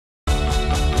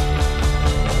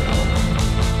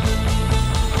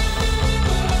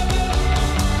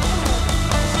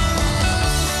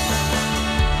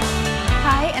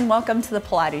welcome to the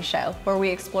Pilates Show, where we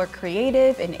explore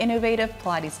creative and innovative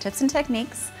Pilates tips and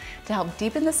techniques to help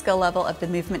deepen the skill level of the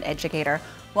movement educator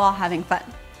while having fun.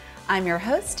 I'm your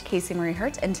host, Casey Marie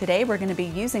Hurt, and today we're going to be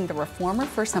using the reformer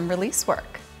for some release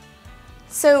work.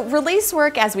 So release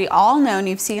work, as we all know, and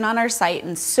you've seen on our site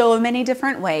in so many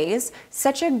different ways,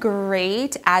 such a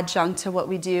great adjunct to what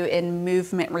we do in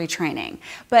movement retraining.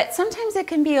 But sometimes it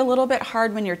can be a little bit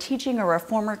hard when you're teaching a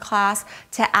reformer class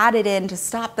to add it in to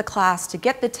stop the class, to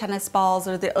get the tennis balls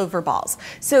or the overballs.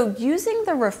 So using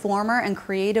the reformer in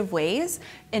creative ways,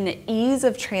 in the ease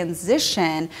of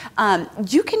transition,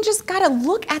 you can just gotta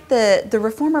look at the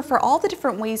reformer for all the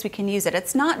different ways we can use it.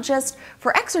 It's not just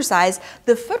for exercise.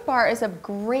 The foot bar is a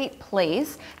great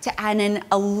place to add in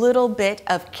a little bit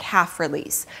of calf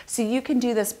release. So you can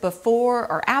do this before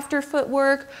or after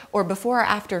footwork, or before or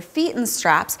after feet and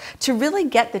straps, to really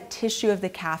get the tissue of the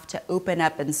calf to open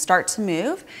up and start to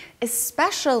move,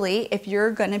 especially if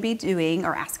you're going to be doing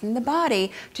or asking the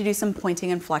body to do some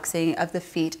pointing and flexing of the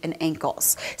feet and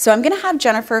ankles. So I'm going to have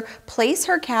Jennifer place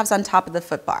her calves on top of the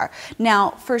foot bar.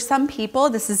 Now, for some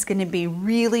people, this is going to be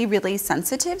really, really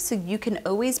sensitive, so you can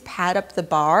always pad up the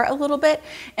bar a little bit,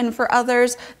 and for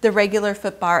others, the regular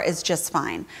foot bar is just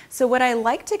fine. So what I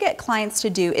like to get clients to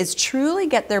do is truly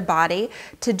get their body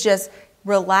to just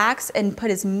relax and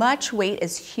put as much weight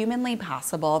as humanly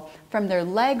possible from their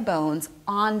leg bones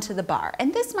onto the bar.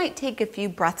 And this might take a few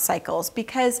breath cycles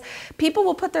because people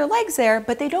will put their legs there,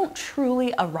 but they don't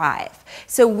truly arrive.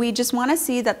 So we just want to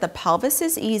see that the pelvis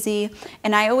is easy.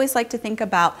 And I always like to think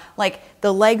about like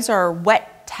the legs are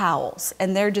wet towels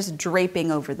and they're just draping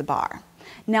over the bar.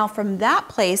 Now from that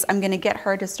place, I'm going to get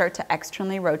her to start to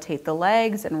externally rotate the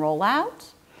legs and roll out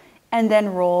and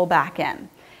then roll back in.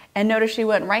 And notice she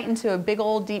went right into a big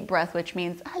old deep breath, which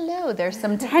means, hello, there's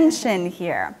some tension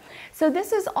here. So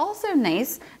this is also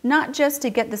nice, not just to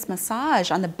get this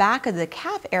massage on the back of the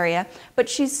calf area, but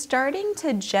she's starting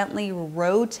to gently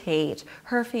rotate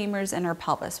her femurs and her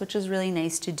pelvis, which is really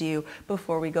nice to do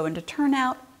before we go into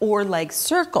turnout or leg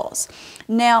circles.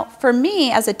 Now, for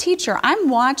me as a teacher, I'm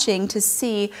watching to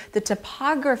see the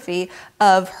topography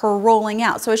of her rolling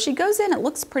out. So as she goes in, it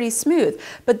looks pretty smooth.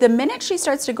 But the minute she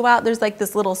starts to go out, there's like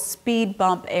this little speed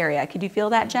bump area. Could you feel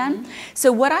that, Jen?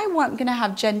 So what I'm gonna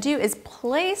have Jen do is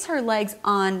place her legs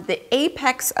on the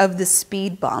apex of the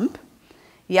speed bump.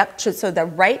 Yep, so the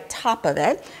right top of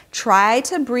it. Try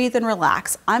to breathe and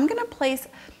relax. I'm gonna place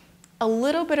a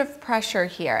little bit of pressure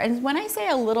here. And when I say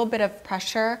a little bit of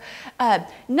pressure,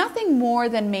 nothing more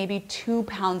than maybe 2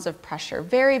 pounds of pressure,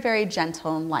 very, very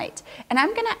gentle and light. And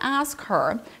I'm gonna ask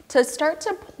her to start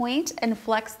to point and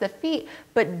flex the feet,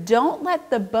 but don't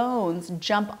let the bones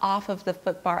jump off of the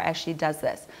foot bar as she does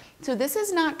this. So this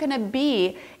is not gonna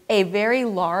be a very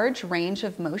large range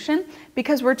of motion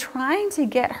because we're trying to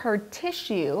get her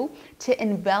tissue to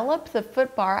envelop the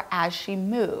foot bar as she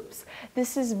moves.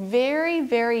 This is very,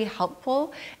 very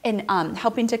helpful in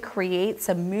helping to create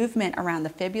some movement around the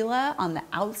fibula on the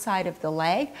outside of the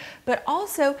leg, but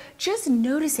also just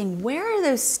noticing where are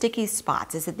those sticky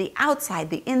spots? Is it the outside,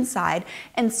 the inside?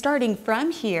 And starting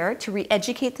from here to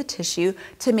re-educate the tissue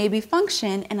to maybe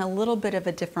function in a little bit of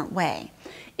a different way.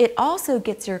 It also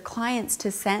gets your clients to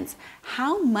sense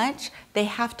how much they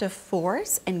have to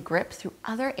force and grip through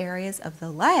other areas of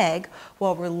the leg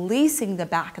while releasing the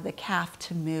back of the calf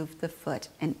to move the foot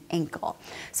and ankle.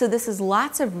 So this is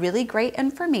lots of really great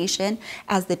information.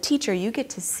 As the teacher, you get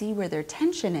to see where their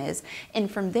tension is, and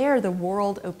from there the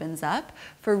world opens up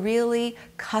for really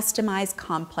customized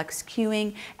complex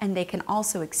cueing, and they can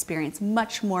also experience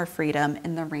much more freedom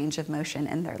in the range of motion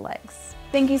in their legs.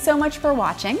 Thank you so much for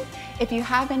watching. If you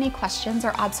have any questions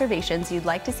or observations you'd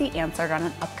like to see answered on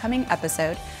an upcoming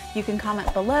episode, you can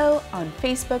comment below on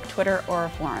Facebook, Twitter, or a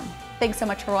forum. Thanks so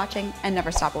much for watching, and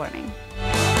never stop learning.